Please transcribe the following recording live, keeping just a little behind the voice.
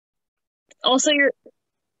Also, your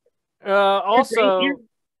Also,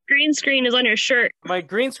 green screen is on your shirt. my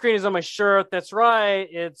green screen is on my shirt. That's right.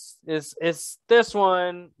 It's this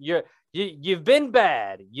one. You've been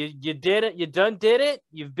bad. You did it. You done did it.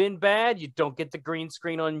 You've been bad. You don't get the green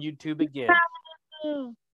screen on YouTube again.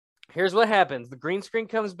 Here's what happens. The green screen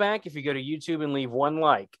comes back if you go to YouTube and leave 1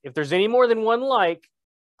 like. If there's any more than 1 like,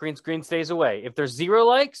 green screen stays away. If there's 0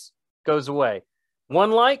 likes, goes away.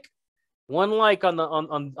 1 like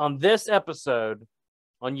on this episode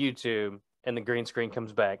on YouTube, and the green screen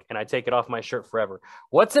comes back, and I take it off my shirt forever.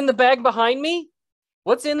 What's in the bag behind me?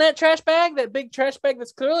 What's in that trash bag? That big trash bag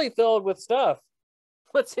that's clearly filled with stuff.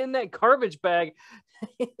 What's in that garbage bag?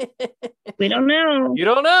 We don't know. You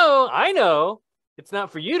don't know. I know. It's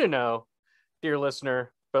not for you to know, dear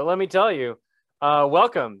listener. But let me tell you,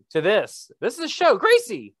 welcome to this. This is a show.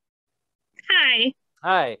 Gracie. Hi.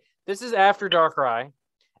 Hi. This is After DARKRAI.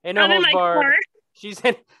 And I'm in my car. She's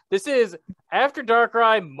in. This is After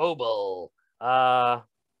DARKRAI Mobile. After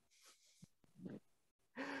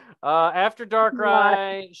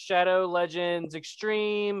DARKRAI Shadow Legends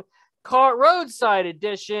Extreme Roadside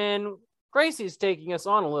Edition. Gracie's taking us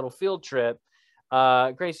on a little field trip.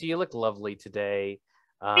 Gracie, you look lovely today.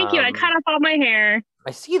 Thank you. I cut off all my hair.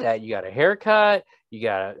 I see that. You got a haircut. You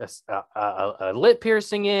got a lip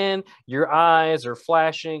piercing in. Your eyes are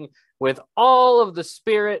flashing with all of the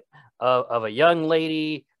spirit of a young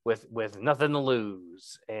lady with nothing to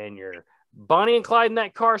lose. And you're Bonnie and Clyde in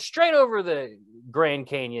that car straight over the Grand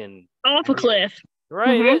Canyon. Off a cliff.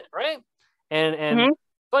 Right, Mm-hmm. right. And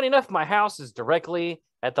funny enough, my house is directly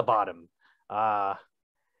at the bottom.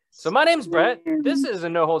 So my name's Brett. This is a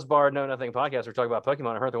No Holds Barred, No Nothing podcast. We're talking about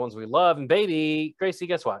Pokemon and Hurt the ones we love. And baby, Gracie,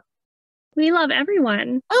 guess what? We love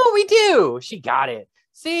everyone. Oh, we do. She got it.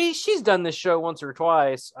 See, she's done this show once or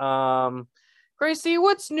twice. Gracie,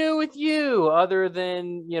 what's new with you other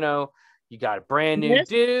than, you got a brand new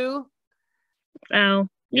do? Oh,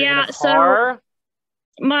 yeah. So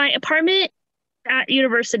my apartment at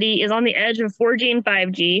university is on the edge of 4G and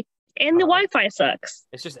 5G, and the Wi-Fi sucks.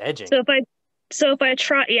 It's just edging. So if I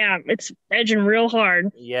try, it's edging real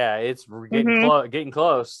hard. Yeah, it's getting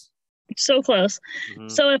close. So close. Mm-hmm.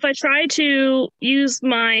 So if I try to use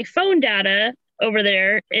my phone data over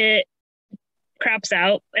there, it craps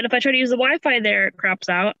out. And if I try to use the Wi-Fi there, it craps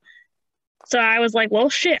out. So I was like, well,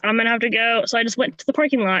 shit, I'm going to have to go. So I just went to the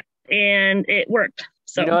parking lot and it worked.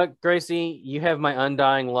 So, you know what, Gracie, you have my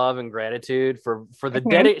undying love and gratitude for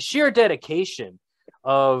the sheer dedication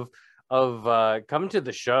of coming to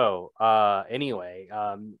the show. Anyway,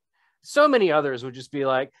 so many others would just be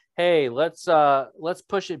like, hey, let's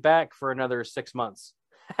push it back for another 6 months.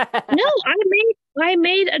 No, I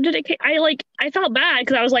made a dedication. I felt bad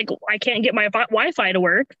because I was like, I can't get my Wi-Fi to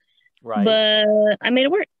work. Right. But I made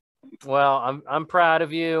it work. Well, I'm proud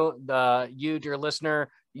of you. You, dear listener,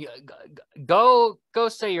 go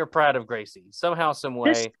say you're proud of Gracie somehow, some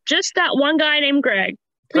way. Just that one guy named Greg.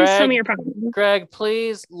 Please tell me you're proud of him. Greg,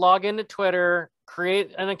 please log into Twitter,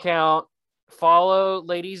 create an account, follow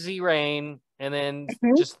Lady Z Rain, and then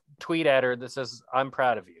just tweet at her that says, I'm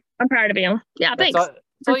proud of you. I'm proud of you. Yeah, thanks. That's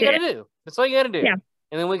all you got to do. That's all you got to do. Yeah.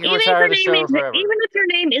 And then we can retire the show forever. Even if your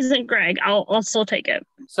name isn't Greg, I'll still take it.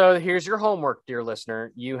 So here's your homework, dear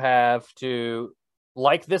listener. You have to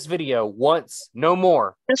like this video once, no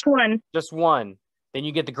more. Just one. Just one. Then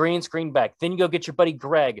you get the green screen back. Then you go get your buddy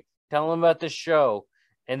Greg, tell him about this show,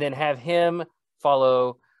 and then have him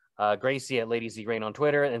follow Gracie at Lady Z Rain on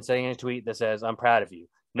Twitter and sending a tweet that says, I'm proud of you.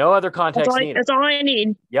 No other context needed. That's all I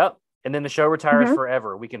need. Yep. And then the show retires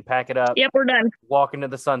forever. We can pack it up. Yep, we're done. Walk into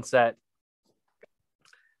the sunset.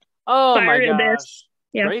 Oh, my gosh.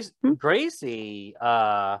 Yeah. Gracie.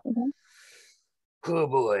 Oh,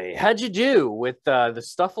 boy. How'd you do with the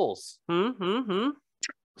Stuffles?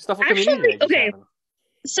 Stuffle Actually, okay.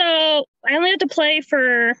 So I only had to play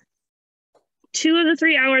for 2 of the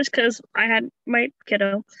 3 hours because I had my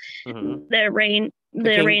kiddo. The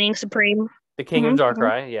reigning supreme. The king of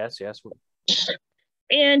Darkrai. Yes.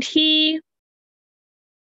 And he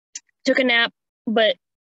took a nap, but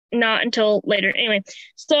not until later. Anyway,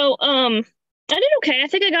 so I did okay. I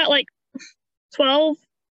think I got like 12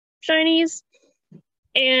 shinies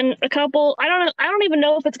and a couple. I don't even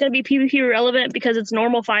know if it's going to be PvP relevant because it's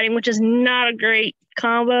normal fighting, which is not a great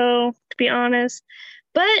combo, to be honest.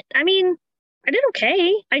 But I mean, I did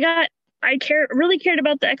okay. Really cared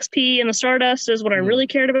about the XP and the Stardust is what I really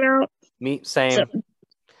cared about. Me, same. So,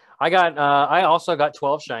 I also got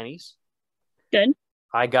 12 shinies. Good.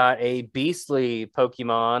 I got a beastly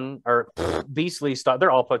Pokemon, or beastly stuff.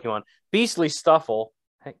 They're all Pokemon. Beastly Stuffle.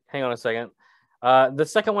 Hang on a second. The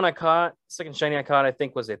second shiny I caught, I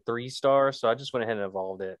think was a 3-star. So I just went ahead and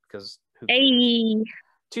evolved it because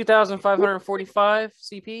 2,545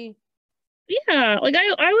 CP. Yeah, like I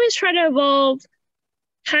always try to evolve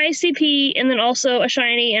high CP and then also a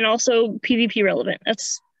shiny and also PvP relevant.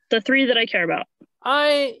 That's the 3 that I care about.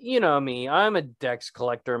 You know me, I'm a Dex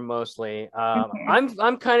collector mostly. Mm-hmm.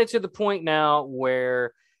 I'm kind of to the point now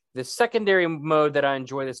where the secondary mode that I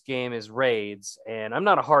enjoy this game is raids, and I'm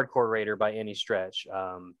not a hardcore raider by any stretch.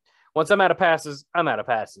 Once I'm out of passes, I'm out of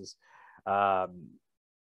passes. But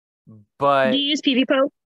Do you use PV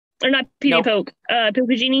Poke? Or not PV nope, Poke,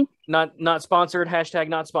 Pokegenie? not sponsored. Hashtag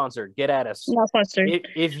not sponsored. Get at us. Not sponsored.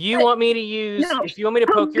 If you want me to use, No, if you want me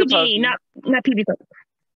to poke your Pokegenie, Pokey, not PV Poke.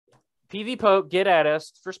 PV Poke, get at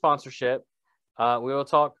us for sponsorship. We will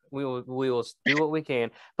talk. We will do what we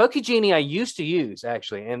can. Pokegenie I used to use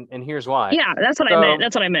actually, and here's why. Yeah, that's what I meant.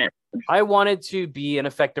 That's what I meant. I wanted to be an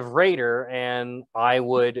effective raider, and I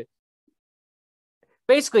would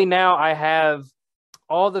basically now I have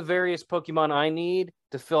all the various Pokemon I need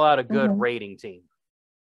to fill out a good raiding team.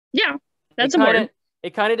 Yeah, that's important.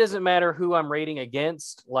 It kind of doesn't matter who I'm raiding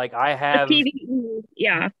against. Like I have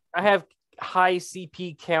high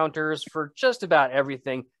CP counters for just about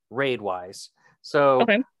everything raid wise. So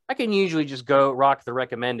I can usually just go rock the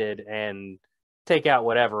recommended and take out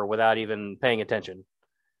whatever without even paying attention.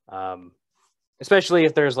 Especially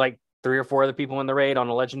if there's like 3 or 4 other people in the raid on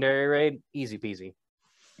a legendary raid, easy peasy.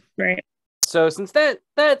 Right. So since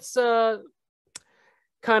that's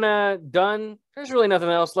kind of done, there's really nothing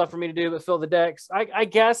else left for me to do but fill the decks. I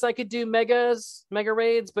guess I could do mega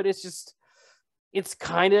raids, but it's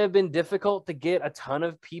kind of been difficult to get a ton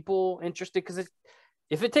of people interested because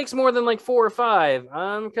if it takes more than like 4 or 5,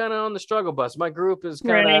 I'm kind of on the struggle bus. My group is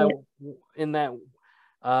kind of in that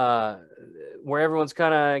where everyone's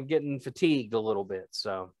kind of getting fatigued a little bit.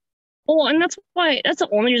 So. Well, and that's the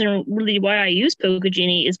only reason really why I use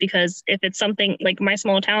Pokegenie is because if it's something like my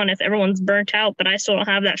small town, if everyone's burnt out, but I still don't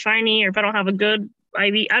have that shiny, or if I don't have a good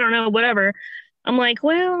IV, I don't know, whatever. I'm like,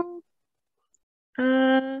 well,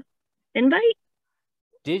 invite.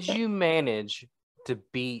 Did you manage to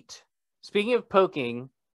beat, speaking of poking,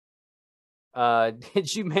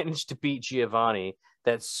 did you manage to beat Giovanni,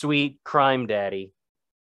 that sweet crime daddy?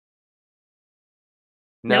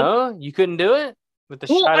 No, you couldn't do it? With the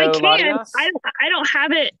Shadow I can. Latias? I don't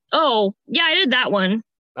have it. Oh, yeah, I did that one.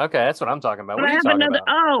 Okay, that's what I'm talking about. But what are you talking about?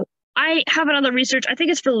 Oh, I have another research. I think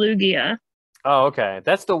it's for Lugia. Oh, okay.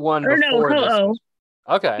 That's the one before this.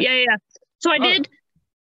 Okay. Yeah. So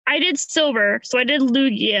I did silver. So I did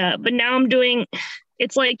Lugia, but now I'm doing,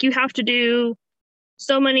 it's like you have to do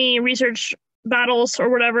so many research battles or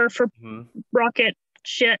whatever for rocket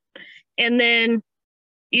shit. And then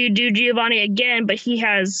you do Giovanni again, but he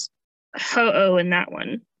has Ho-Oh in that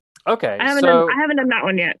one. Okay. I haven't done that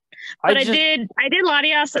one yet. But I did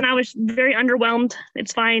Latias and I was very underwhelmed.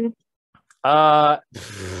 It's fine.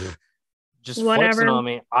 Just flexing on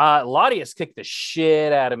me. Latias kicked the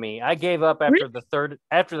shit out of me. I gave up after the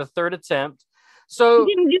third attempt. So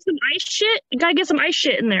you didn't do some ice shit? You gotta get some ice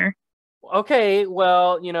shit in there. Okay,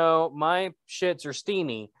 well, my shits are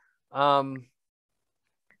steamy. Mine's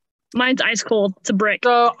ice cold. It's a brick.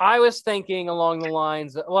 So I was thinking along the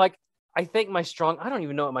lines of, like, I think I don't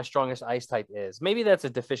even know what my strongest ice type is. Maybe that's a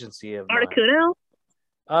deficency of Articuno?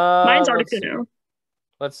 Mine's Articuno.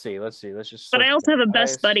 Let's see. Let's just. But I also have a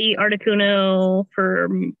best buddy Articuno for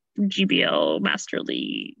GBL Master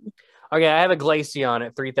League. Okay, I have a Glaceon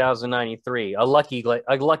at 3,093. A lucky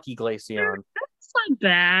Glaceon. That's not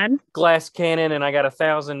bad. Glass Cannon, and I got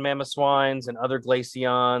 1,000 Mamoswines and other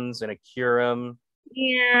Glaceons and a Curum.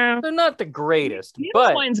 Yeah. They're not the greatest,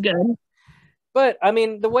 Mamoswine's good. But, I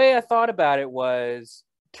mean, the way I thought about it was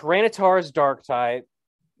Tyranitar is Dark type,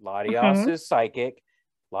 Latias is Psychic,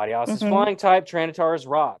 Latias is Flying type, Tyranitar is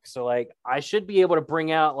Rock. So, like, I should be able to bring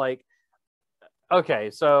out, like,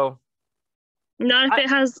 okay, so... Not if it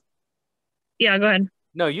has... Yeah, go ahead.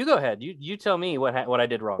 No, you go ahead. You tell me what I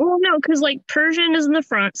did wrong. Well, no, because, like, Persian is in the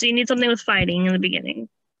front, so you need something with fighting in the beginning.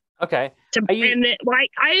 Okay. I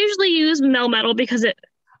usually use Melmetal because it...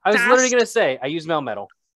 I was literally going to say, I use Melmetal.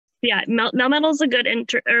 Yeah, Melmetal is a good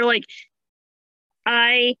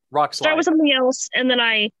I Rock Slide. Start with something else and then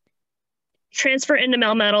I transfer into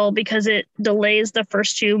Melmetal because it delays the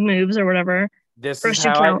first 2 moves or whatever. This is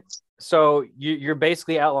how so you're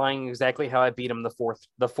basically outlining exactly how I beat him the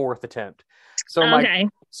fourth attempt.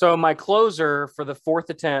 So my closer for the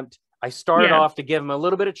 4th attempt, I started off to give him a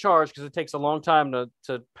little bit of charge because it takes a long time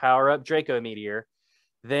to power up Draco Meteor.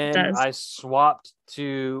 Then I swapped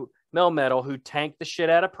to Melmetal, who tanked the shit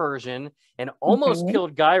out of Persian and almost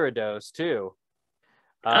killed Gyarados too.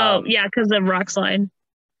 Yeah, because of Rock Slide.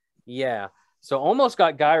 Yeah. So almost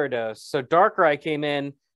got Gyarados. So Darkrai came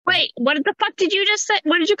in. Wait, what the fuck did you just say?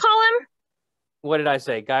 What did you call him? What did I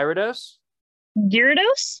say? Gyarados?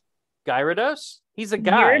 Gyarados? Gyarados? He's a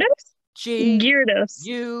guy. Gyarados? G Gyarados.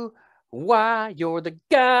 U Y. You're the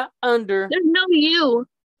guy under. There's no you.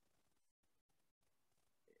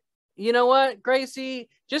 You know what, Gracie?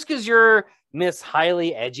 Just because you're Miss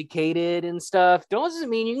Highly Educated and stuff doesn't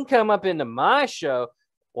mean you can come up into my show,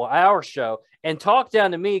 well, our show, and talk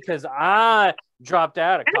down to me because I dropped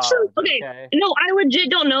out of college. Okay. No, I legit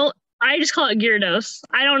don't know. I just call it Gyarados.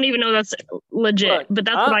 I don't even know that's legit, Look, but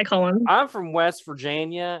that's what I call him. I'm from West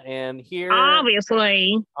Virginia, and here,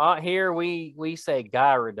 obviously, here we say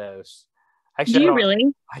Gyarados. Actually, do you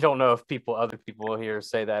really? I don't know if other people here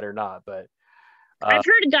say that or not, but I've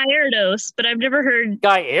heard Gyarados, but I've never heard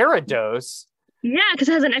Gyarados. Yeah, because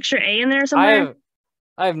it has an extra A in there somewhere.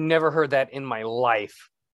 I've never heard that in my life.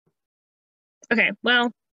 Okay,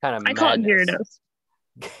 well, kind of I call it Gyarados.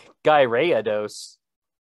 Gyarados.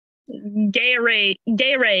 Gay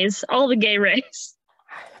rays, all the gay rays.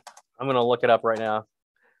 I'm gonna look it up right now.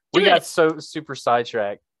 We got so super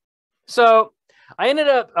sidetracked. So I ended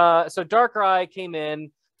up. So Darkrai came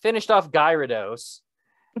in, finished off Gyarados,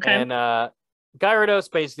 and Gyarados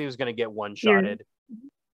basically was gonna get one-shotted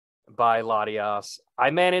by Latias.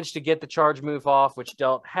 I managed to get the charge move off, which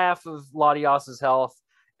dealt half of Latias's health,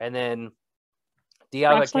 and then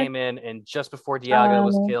Dialga came in, and just before Dialga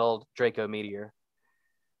was killed, Draco Meteor.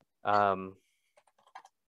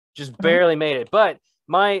 Just barely made it. But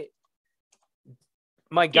my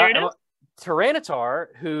guy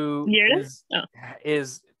Tyranitar, who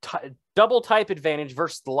is double type advantage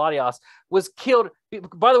versus the Latias, was killed.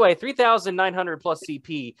 By the way, 3,900 plus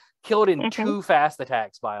CP, killed in 2 fast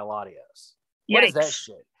attacks by a Latias. What is that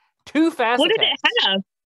shit? 2 fast attacks. What did it have?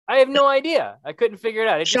 I have no idea. I couldn't figure it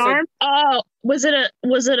out. It Charm? Was it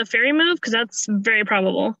a fairy move? Because that's very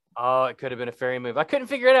probable. Oh, it could have been a fairy move. I couldn't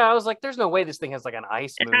figure it out. I was like, "There's no way this thing has like an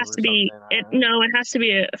ice move." It has to be. No, it has to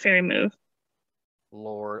be a fairy move.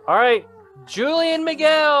 Lord. All right, Julian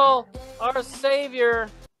Miguel, our savior,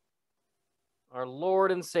 our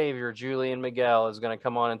Lord and Savior, Julian Miguel, is going to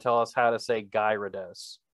come on and tell us how to say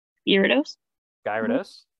Gyarados. Gyarados.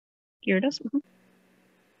 Gyarados. Gyarados.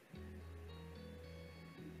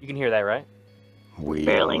 You can hear that, right? We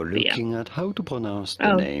are looking at how to pronounce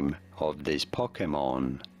the name of this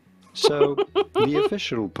Pokemon. So, the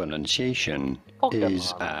official pronunciation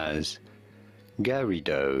is as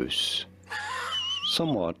Gyarados.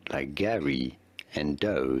 Somewhat like Gary and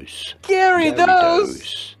Dose.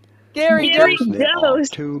 Gyarados! Gyarados! There are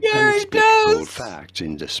 2 inexplicable facts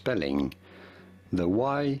in the spelling. The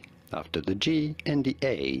Y after the G and the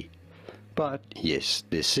A. But yes,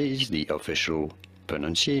 this is the official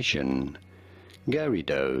pronunciation.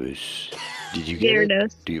 Gyarados. Did you get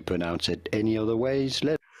it? Do you pronounce it any other ways?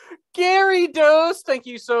 Gyarados. Thank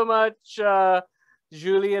you so much,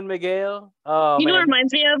 Julian Miguel. Oh, you know what it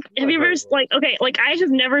reminds me of? Have you ever I have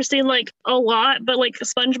never seen like a lot, but like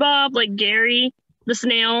SpongeBob, like Gary the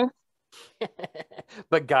snail.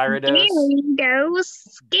 But Gyarados.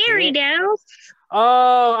 Gyarados.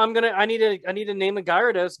 Oh, I need to name a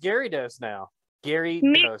Gyarados Gyarados now.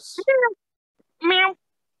 Gyarados. Meow.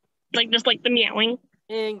 Just like the meowing.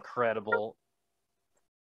 Incredible.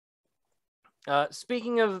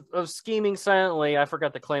 Speaking of scheming silently, I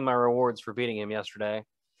forgot to claim my rewards for beating him yesterday.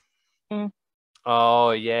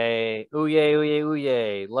 Oh, yay. Ooh, yay, ooh, yay, ooh,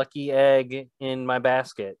 yay. Lucky egg in my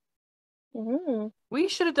basket. We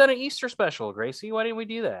should have done an Easter special, Gracie. Why didn't we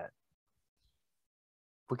do that?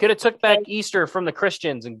 We could have took back Easter from the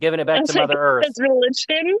Christians and given it back to Mother Earth. That's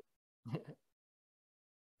religion.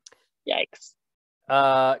 Yikes.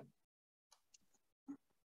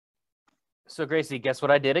 So, Gracie, guess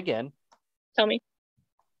what I did again? Tell me.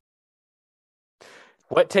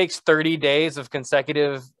 What takes 30 days of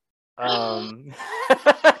consecutive... I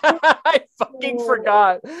fucking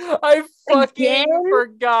forgot. I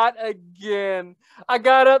forgot again. I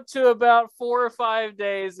got up to about 4 or 5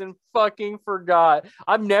 days and fucking forgot.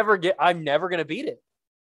 I'm never gonna beat it.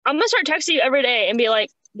 I'm gonna start texting you every day and be like,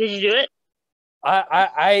 "Did you do it?"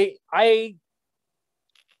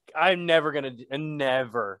 I'm never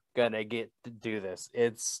gonna get to do this.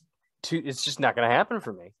 It's just not gonna happen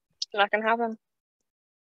for me. It's not gonna happen.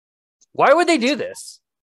 Why would they do this?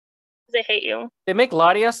 They hate you. They make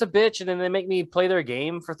Latias a bitch, and then they make me play their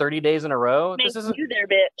game for 30 days in a row. This isn't you their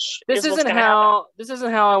bitch. This isn't how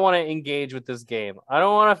I want to engage with this game. I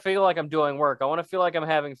don't want to feel like I'm doing work. I want to feel like I'm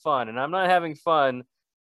having fun, and I'm not having fun.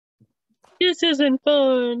 This isn't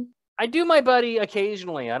fun. I do my buddy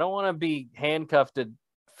occasionally. I don't want to be handcuffed to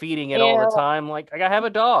feeding it all the time. Like, I have a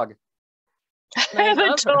dog. I have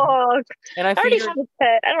a dog. And I already have a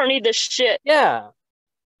pet. I don't need this shit. Yeah.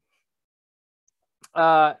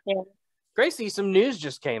 Gracie, some news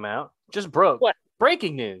just came out. Just broke. What?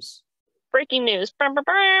 Breaking news. Breaking news. Hang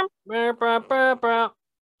on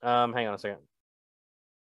a second.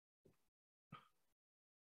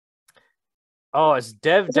 Oh, it's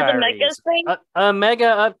Dev Diaries. A mega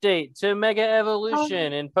update to Mega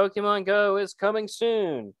Evolution in Pokemon Go is coming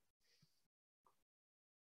soon.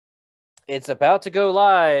 It's about to go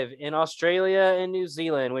live in Australia and New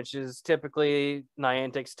Zealand, which is typically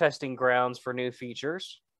Niantic's testing grounds for new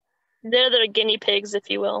features. They're the guinea pigs, if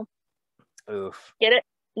you will. Oof. Get it?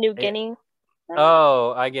 New Guinea.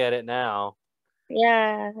 Oh, I get it now.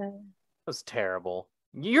 Yeah. That's terrible.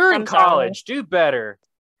 You're in college. Do better.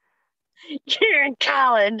 You're in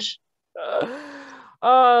college.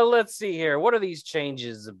 Let's see here. What are these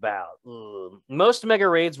changes about? Most mega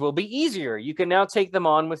raids will be easier. You can now take them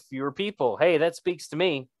on with fewer people. Hey, that speaks to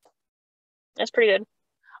me. That's pretty good.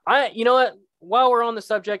 You know what? While we're on the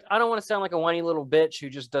subject, I don't want to sound like a whiny little bitch who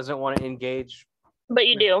just doesn't want to engage. But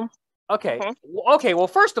you do. Okay. Mm-hmm. Okay. Well,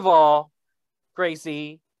 first of all,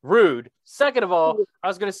 Gracie, rude. Second of all, I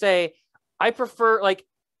was going to say, I prefer, like,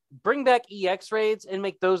 bring back EX raids and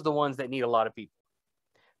make those the ones that need a lot of people.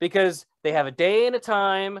 Because they have a day and a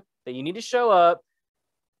time that you need to show up.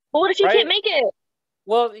 Well, what if you can't make it?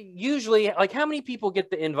 Well, usually, like, how many people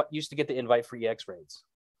used to get the invite for EX raids?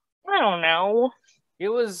 I don't know. It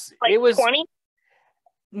was 20?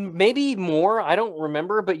 Maybe more. I don't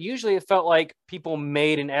remember, but usually it felt like people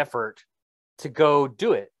made an effort to go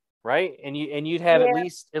do it, right? And you'd have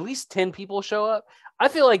at least 10 people show up. I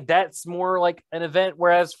feel like that's more like an event,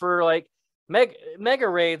 whereas for like mega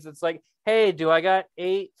raids, it's like, hey, do I got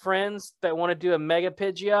 8 friends that want to do a mega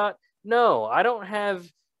Pidgeot? No, I don't have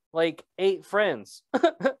like 8 friends.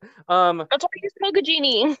 That's why you smoke a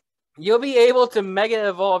genie. You'll be able to mega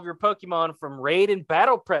evolve your Pokemon from raid and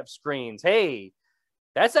battle prep screens. Hey,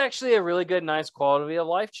 that's actually a really good, nice quality of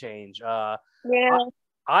life change.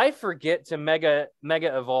 I forget to mega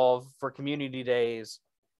evolve for community days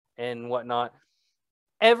and whatnot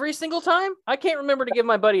every single time. I can't remember to give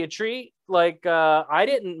my buddy a treat. Like, I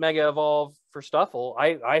didn't mega evolve for Stuffle.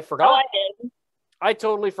 I forgot. Oh, I did. I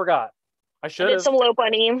totally forgot. I should have. Did some low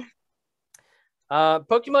bunny.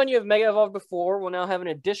 Pokemon you have mega evolved before will now have an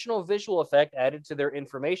additional visual effect added to their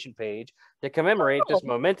information page to commemorate this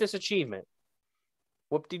momentous achievement.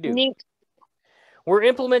 Whoop-de-doo. Neat. We're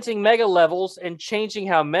implementing mega levels and changing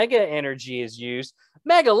how mega energy is used.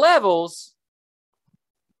 Mega levels?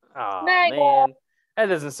 Oh, man. That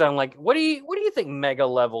doesn't sound like... What do you think mega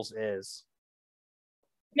levels is?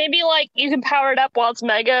 Maybe like you can power it up while it's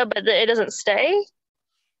mega, but it doesn't stay?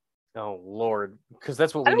 Oh, Lord. Because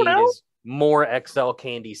that's what we need is more XL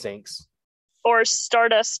candy sinks. Or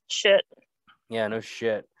Stardust shit. Yeah, no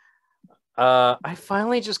shit. I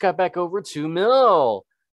finally just got back over 2 mil.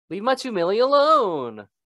 Leave my 2 milli alone.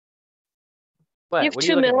 What, you have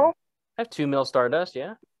 2 mil? I have 2 mil Stardust,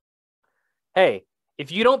 yeah. Hey,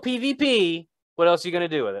 if you don't PvP, what else are you going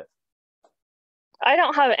to do with it? I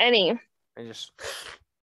don't have any.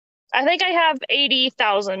 I think I have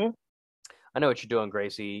 80,000. I know what you're doing,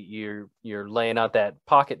 Gracie. You're laying out that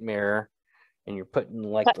pocket mirror and you're putting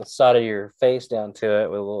like the side of your face down to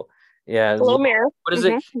it with a little mirror. What is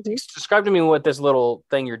it? Describe to me what this little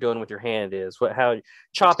thing you're doing with your hand is. How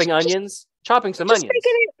chopping onions? Chopping some onions.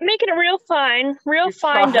 Making it real fine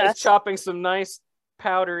dust. Chopping some nice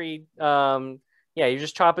powdery you're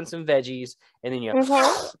just chopping some veggies and then you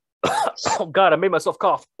oh god, I made myself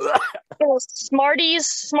cough.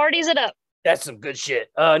 Smarties it up. That's some good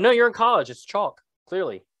shit. No, you're in college. It's chalk,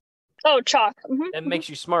 clearly. Oh, chalk. That makes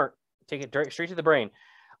you smart. Take it straight to the brain.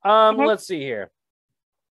 Let's see here.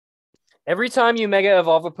 Every time you mega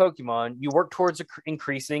evolve a Pokemon, you work towards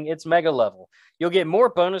increasing its mega level. You'll get more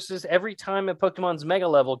bonuses every time a Pokemon's mega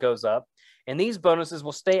level goes up, and these bonuses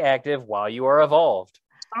will stay active while you are evolved.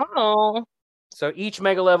 Oh. So each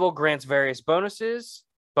mega level grants various bonuses.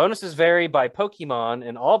 Bonuses vary by Pokemon,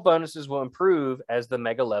 and all bonuses will improve as the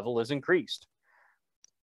mega level is increased.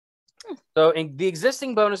 So the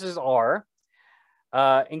existing bonuses are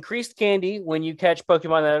increased candy when you catch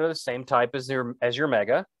Pokemon that are the same type as your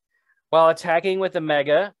mega. While attacking with a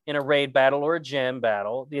mega in a raid battle or a gym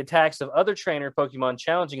battle, the attacks of other trainer Pokemon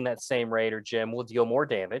challenging that same raid or gym will deal more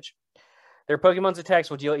damage. Their Pokemon's attacks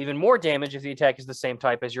will deal even more damage if the attack is the same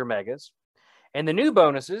type as your megas. And the new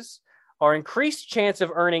bonuses are increased chance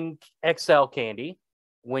of earning XL candy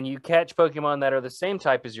when you catch Pokemon that are the same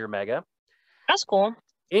type as your mega. That's cool.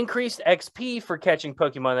 Increased XP for catching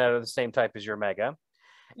Pokemon that are the same type as your mega.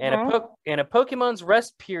 And a Pokemon's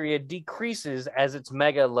rest period decreases as its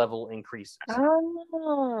mega level increases.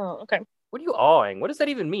 Oh, okay. What are you awing? What does that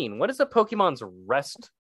even mean? What is a Pokemon's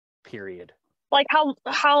rest period? Like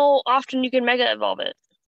how often you can mega evolve it?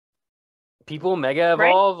 People mega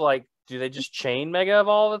evolve? Right? Like, do they just chain mega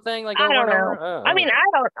evolve a thing? Like, I don't know. I mean,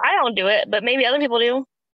 I don't do it, but maybe other people do.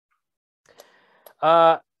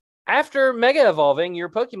 After mega evolving, your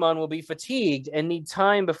Pokemon will be fatigued and need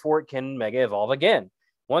time before it can mega evolve again.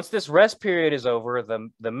 Once this rest period is over,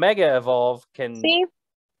 the mega evolve can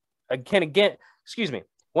again. Excuse me.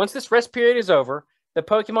 Once this rest period is over, the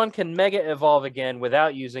Pokemon can mega evolve again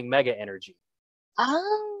without using mega energy.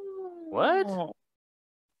 Oh. What?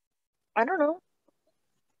 I don't know.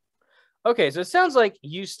 Okay, so it sounds like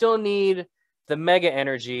you still need the mega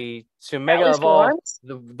energy to mega evolve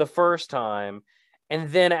the first time, and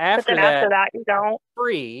then after that you don't.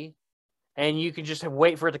 Free, and you can just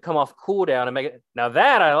wait for it to come off cooldown and make it. Now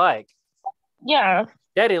that I like. Yeah.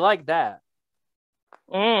 Daddy liked that.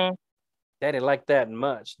 Mm. Daddy liked that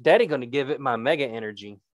much. Daddy gonna give it my mega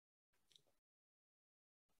energy.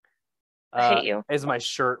 I hate you. As my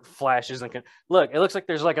shirt flashes and look, it looks like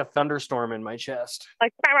there's like a thunderstorm in my chest.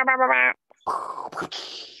 Like.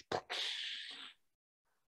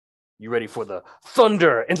 You ready for the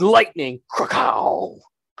thunder and lightning? And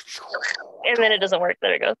then it doesn't work.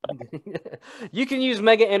 There it goes. You can use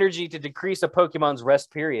mega energy to decrease a Pokemon's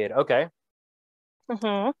rest period. Okay.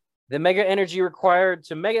 Mm-hmm. The mega energy required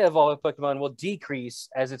to mega evolve a Pokemon will decrease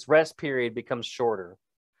as its rest period becomes shorter.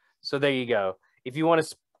 So there you go. If you want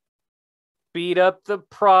to speed up the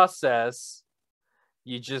process,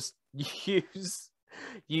 you just use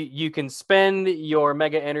you can spend your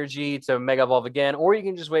mega energy to mega evolve again, or you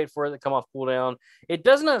can just wait for it to come off cooldown. It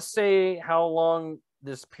does not say how long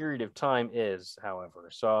this period of time is, however,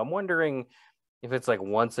 so I'm wondering if it's like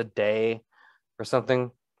once a day or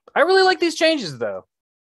something. I really like these changes though.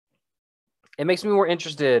 It makes me more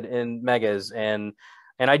interested in megas, and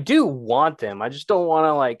I do want them. I just don't want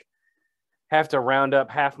to like have to round up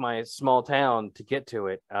half my small town to get to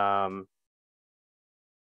it.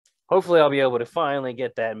 Hopefully I'll be able to finally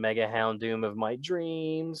get that Mega Houndoom of my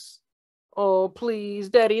dreams. Oh, please,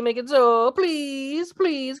 Daddy, make it so. Please,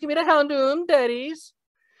 please, give me the Houndoom, Daddies.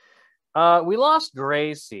 We lost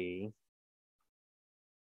Gracie.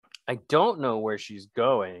 I don't know where she's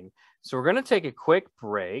going. So we're going to take a quick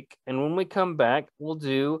break. And when we come back, we'll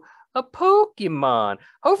do a Pokemon.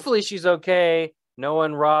 Hopefully she's okay. No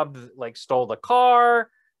one stole the car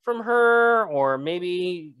from her. Or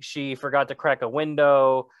maybe she forgot to crack a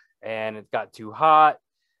window and it got too hot.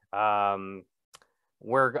 I'm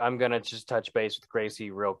gonna just touch base with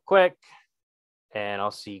Gracie real quick, and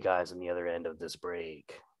I'll see you guys on the other end of this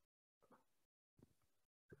break.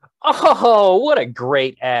 Oh, what a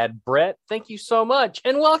great ad, Brett! Thank you so much,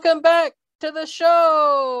 and welcome back to the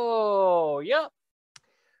show. Yep.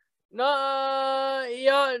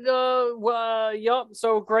 Yep.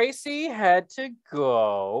 So Gracie had to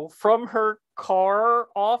go from her car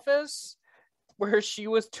office where she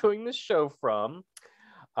was doing the show from.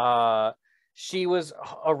 She was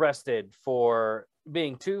arrested for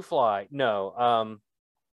being too fly. No,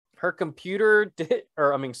 her computer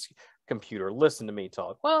computer, listen to me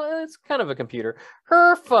talk. Well, it's kind of a computer.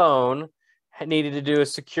 Her phone needed to do a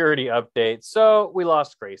security update, so we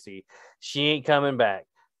lost Gracie. She ain't coming back,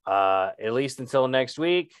 at least until next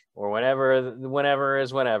week or whenever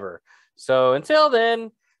is whenever. So until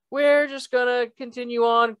then, we're just gonna continue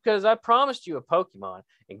on because I promised you a Pokemon,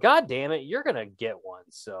 and god damn it, you're gonna get one.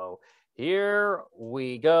 So here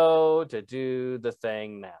we go to do the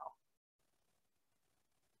thing now.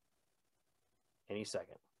 Any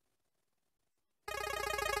second.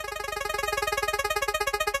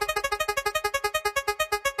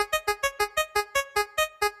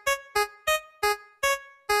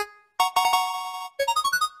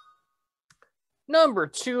 Number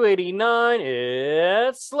 289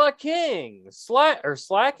 is Slaking.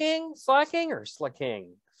 Slaking?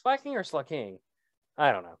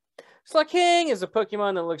 I don't know. Slaking is a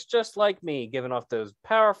Pokemon that looks just like me, giving off those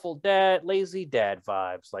powerful lazy dad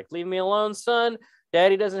vibes. Like, leave me alone, son.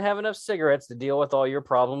 Daddy doesn't have enough cigarettes to deal with all your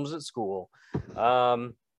problems at school.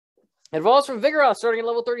 It evolves from Vigoroth, starting at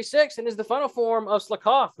level 36, and is the final form of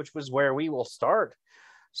Slakoth, which was where we will start.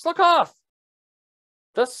 Slakoth,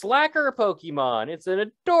 the slacker Pokemon. It's an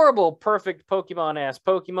adorable, perfect Pokemon-ass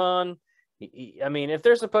Pokemon. I mean, if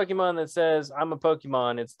there's a Pokemon that says, I'm a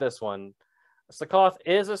Pokemon, it's this one. Slakoth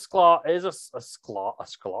is a sloth.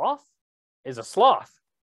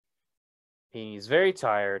 He's very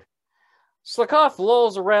tired. Slakoth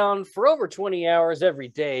lolls around for over 20 hours every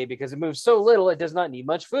day because it moves so little it does not need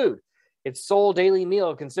much food. Its sole daily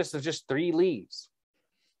meal consists of just 3 leaves.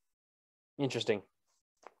 Interesting.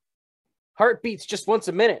 Heart beats just once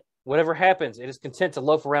a minute. Whatever happens, it is content to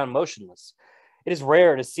loaf around motionless. It is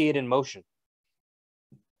rare to see it in motion.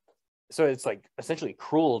 So it's like essentially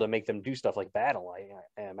cruel to make them do stuff like battle,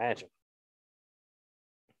 I imagine.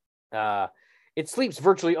 It sleeps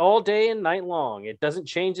virtually all day and night long. It doesn't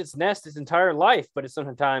change its nest its entire life, but it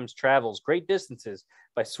sometimes travels great distances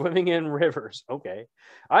by swimming in rivers. Okay.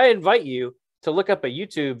 I invite you to look up a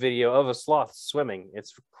YouTube video of a sloth swimming.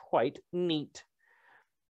 It's quite neat.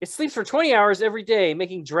 It sleeps for 20 hours every day,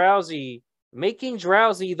 making drowsy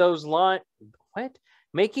those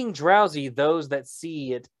that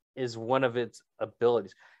see it is one of its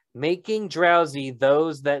abilities. Making drowsy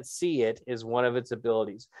those that see it is one of its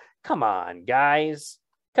abilities. Come on, guys.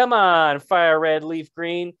 Come on, Fire Red, Leaf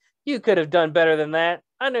Green. You could have done better than that.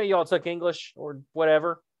 I know you all took English or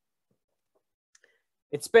whatever.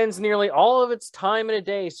 It spends nearly all of its time in a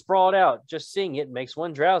day sprawled out. Just seeing it makes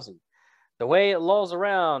one drowsy. The way it lolls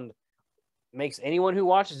around makes anyone who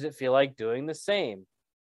watches it feel like doing the same.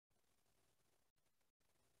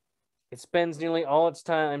 It spends nearly all its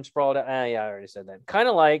time sprawled out. Yeah, I already said that. Kind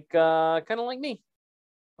of like me.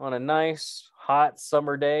 On a nice, hot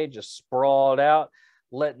summer day, just sprawled out,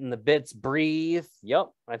 letting the bits breathe. Yep,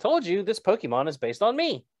 I told you this Pokemon is based on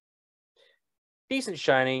me. Decent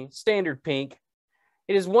shiny, standard pink.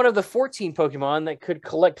 It is one of the 14 Pokemon that could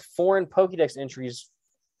collect foreign Pokédex entries.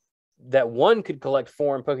 That one could collect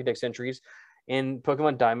foreign Pokédex entries in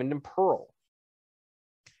Pokemon Diamond and Pearl.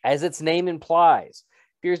 As its name implies,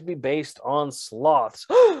 appears to be based on sloths.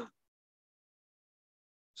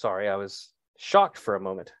 Sorry, I was shocked for a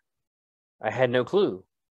moment. I had no clue.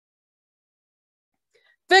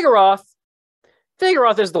 Vigoroth.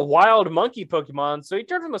 Vigoroth is the wild monkey Pokemon, so he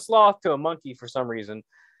turned from a sloth to a monkey for some reason.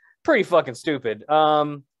 Pretty fucking stupid.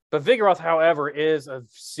 But Vigoroth, however, is a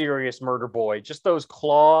serious murder boy. Just those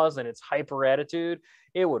claws and its hyper attitude,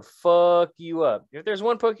 it would fuck you up. If there's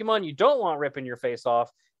one Pokemon you don't want ripping your face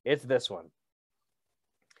off, it's this one.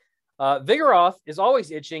 Vigoroth is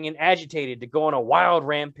always itching and agitated to go on a wild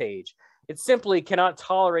rampage. It simply cannot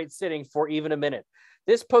tolerate sitting for even a minute.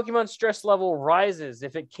 This Pokemon's stress level rises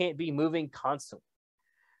if it can't be moving constantly.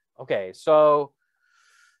 Okay, so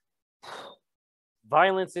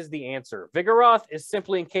violence is the answer. Vigoroth is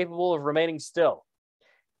simply incapable of remaining still.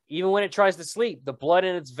 Even when it tries to sleep, the blood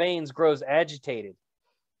in its veins grows agitated,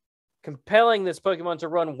 compelling this Pokemon to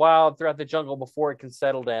run wild throughout the jungle before it can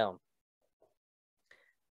settle down.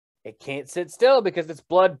 It can't sit still because its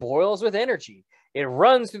blood boils with energy. It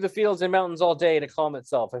runs through the fields and mountains all day to calm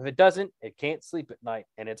itself. If it doesn't, it can't sleep at night.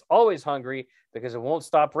 And it's always hungry because it won't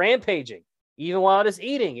stop rampaging. Even while it is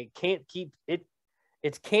eating, it can't keep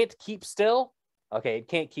still. Okay, it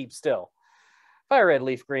can't keep still. Fire Red,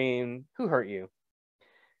 Leaf Green, who hurt you?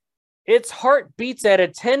 Its heart beats at a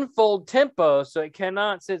 10-fold tempo, so it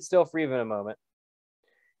cannot sit still for even a moment.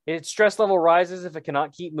 Its stress level rises if it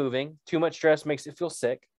cannot keep moving. Too much stress makes it feel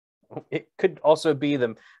sick. It could also be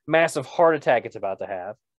the massive heart attack it's about to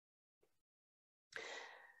have.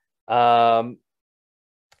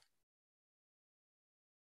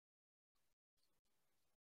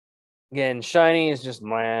 Again, shiny is just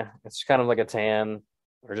meh. It's kind of like a tan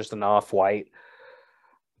or just an off-white.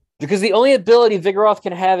 Because the only ability Vigoroth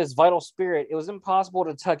can have is Vital Spirit, it was impossible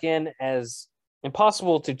to tuck in a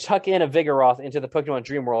Vigoroth into the Pokemon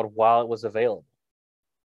Dream World while it was available.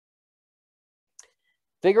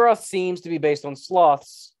 Vigoroth seems to be based on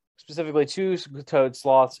sloths, specifically two-toed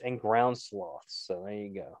sloths and ground sloths. So there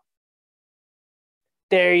you go.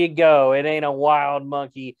 There you go. It ain't a wild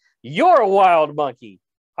monkey. You're a wild monkey.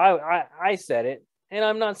 I said it, and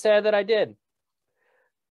I'm not sad that I did.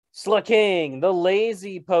 Slaking, the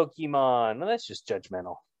lazy Pokemon. Well, that's just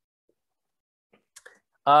judgmental.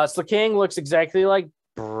 Slaking looks exactly like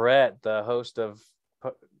Brett, the host of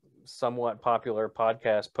somewhat popular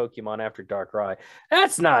podcast Pokemon After DARKRAI.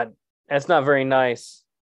 That's not very nice.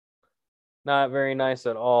 Not very nice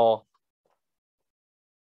at all.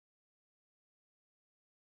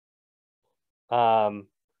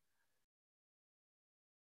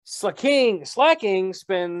 Slaking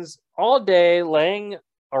spends all day laying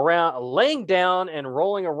down and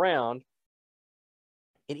rolling around.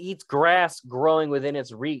 It eats grass growing within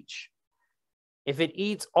its reach. If it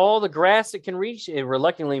eats all the grass it can reach, it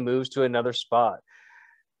reluctantly moves to another spot.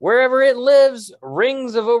 Wherever it lives,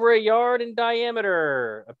 rings of over a yard in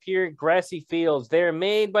diameter appear in grassy fields. They are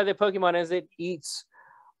made by the Pokemon as it eats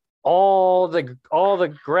all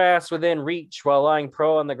the grass within reach while lying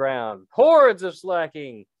prone on the ground. Hordes of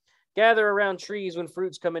Slaking gather around trees when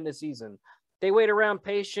fruits come into season. They wait around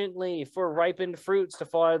patiently for ripened fruits to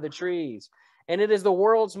fall out of the trees. And it is the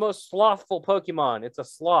world's most slothful Pokemon. It's a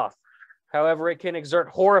sloth. However, it can exert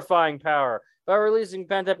horrifying power by releasing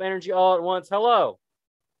pent-up energy all at once. Hello.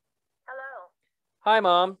 Hello. Hi,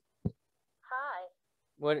 Mom. Hi.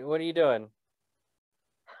 What are you doing?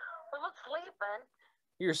 I'm sleeping.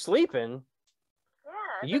 You're sleeping? Yeah,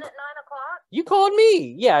 isn't it 9 o'clock? You called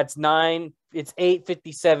me. Yeah, it's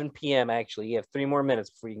 8:57 p.m. actually. You have 3 more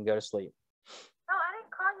minutes before you can go to sleep. No, I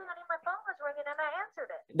didn't call you, honey. My phone was ringing and I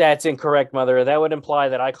answered it. That's incorrect, Mother. That would imply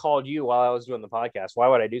that I called you while I was doing the podcast. Why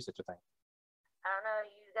would I do such a thing? I don't know.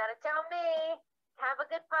 You got to tell me. Have a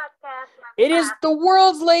good podcast. It is the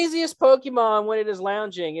world's laziest Pokemon when it is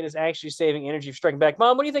lounging. It is actually saving energy for striking back.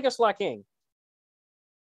 Mom, what do you think of Slaking?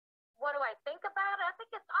 What do I think about it? I think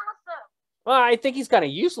it's awesome. Well, I think he's kind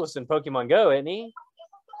of useless in Pokemon Go, isn't he?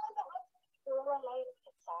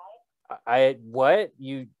 What?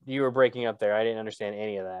 You were breaking up there. I didn't understand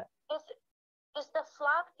any of that. Is the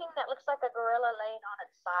sloth king that looks like a gorilla laying on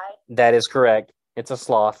its side? That is correct. It's a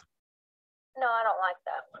sloth. No, I don't like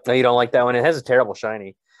that one. No, you don't like that one. It has a terrible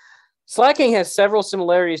shiny. Slaking has several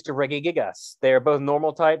similarities to Regigigas. They are both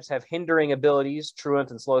normal types, have hindering abilities,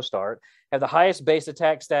 Truant and Slow Start, have the highest base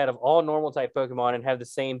attack stat of all normal type Pokemon, and have the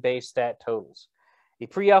same base stat totals. A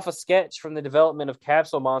pre-alpha sketch from the development of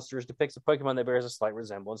Capsule Monsters depicts a Pokemon that bears a slight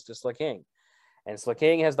resemblance to Slaking. And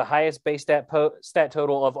Slaking has the highest base stat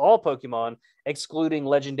total of all Pokemon, excluding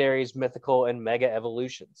legendaries, mythical, and mega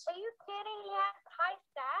evolutions. Are you kidding? He has high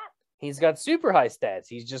stats? He's got super high stats.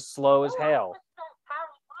 He's just slow as hell.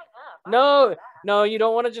 No, No, you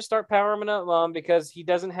don't want to just start powering him up, Mom, because he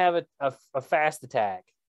doesn't have a fast attack.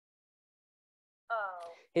 Oh.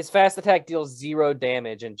 His fast attack deals 0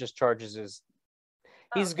 damage and just charges his...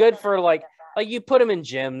 He's good for, like you put him in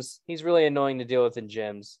gyms. He's really annoying to deal with in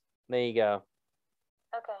gyms. There you go.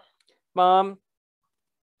 Okay. Mom?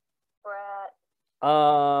 Brett.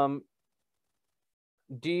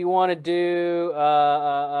 Do you want to do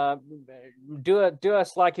a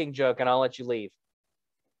Slaking joke and I'll let you leave?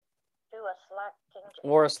 Do a Slaking joke.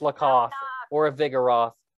 Or a Slakoth. Or a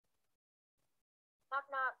Vigoroth. Knock,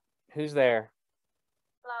 knock. Who's there?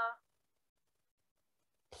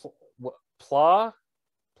 Blah. Pla?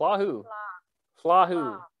 Pla who? Blah. Pla who?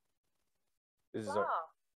 Blah. This is Blah. a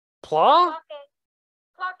Pla?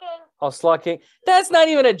 Flocking. Oh, Slaking. That's not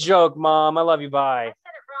even a joke, Mom. I love you. Bye. I said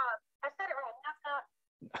it wrong. Knock,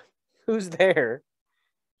 knock. Who's there?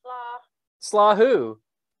 Blah. Sla who?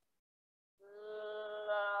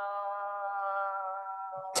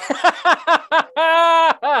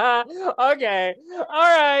 Okay. All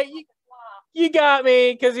right. You got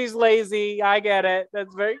me because he's lazy. I get it.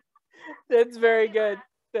 That's very good.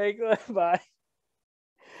 Thank you. Bye.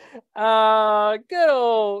 Good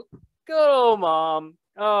old Mom.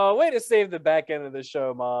 Oh, way to save the back end of the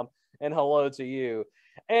show, Mom. And hello to you.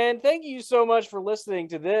 And thank you so much for listening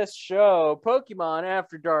to this show, Pokemon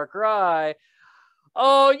After DARKRAI.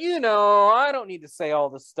 Oh, I don't need to say all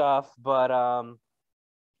the stuff, but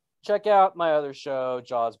check out my other show,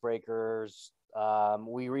 Jaws Breakers.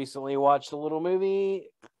 We recently watched a little movie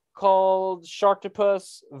called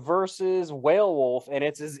Sharktopus versus Whale Wolf, and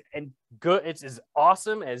it's as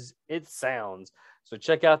awesome as it sounds. So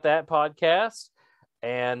check out that podcast.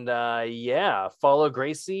 And follow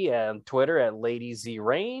Gracie on Twitter at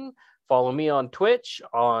LadyZRain. Follow me on Twitch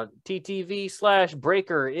on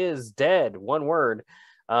TTV/Breaker is dead. One word.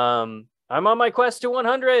 I'm on my quest to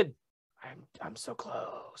 100. I'm so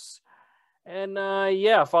close. And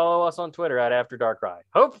follow us on Twitter at After DARKRAI.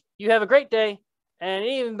 Hope you have a great day and an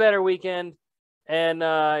even better weekend. And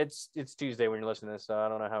it's Tuesday when you're listening to this, so I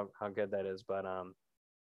don't know how good that is, but I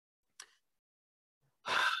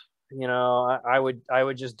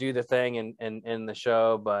would just do the thing and end the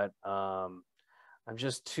show, but I'm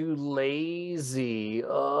just too lazy.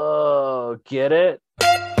 Oh, get it?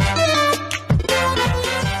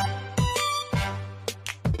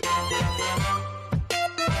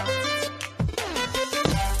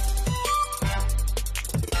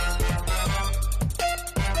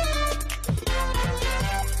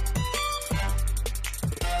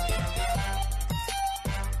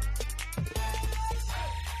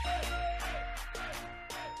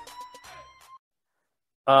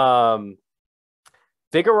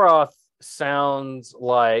 Vigoroth sounds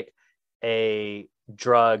like a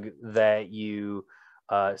drug that you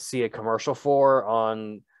see a commercial for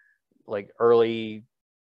on early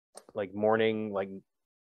morning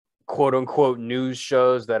quote unquote news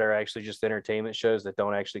shows that are actually just entertainment shows that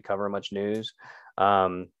don't actually cover much news.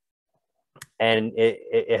 And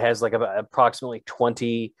it has approximately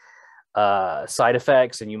 20 side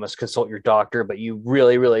effects, and you must consult your doctor, but you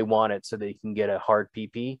really, really want it so that you can get a hard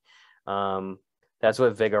PP. That's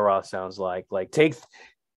what Vigoroth sounds like. Like, take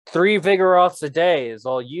 3 Vigoroths a day is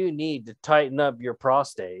all you need to tighten up your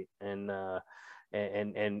prostate, and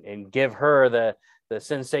give her the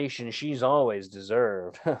sensation she's always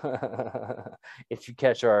deserved. If you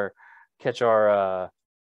catch our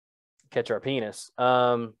penis.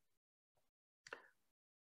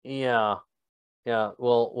 Yeah.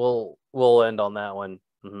 We'll end on that one.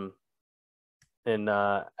 Mm-hmm. And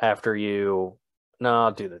after you, no,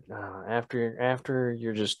 I'll do that. After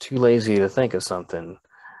you're just too lazy to think of something,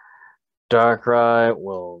 DARKRAI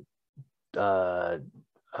will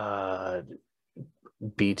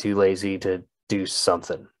be too lazy to do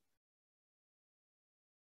something.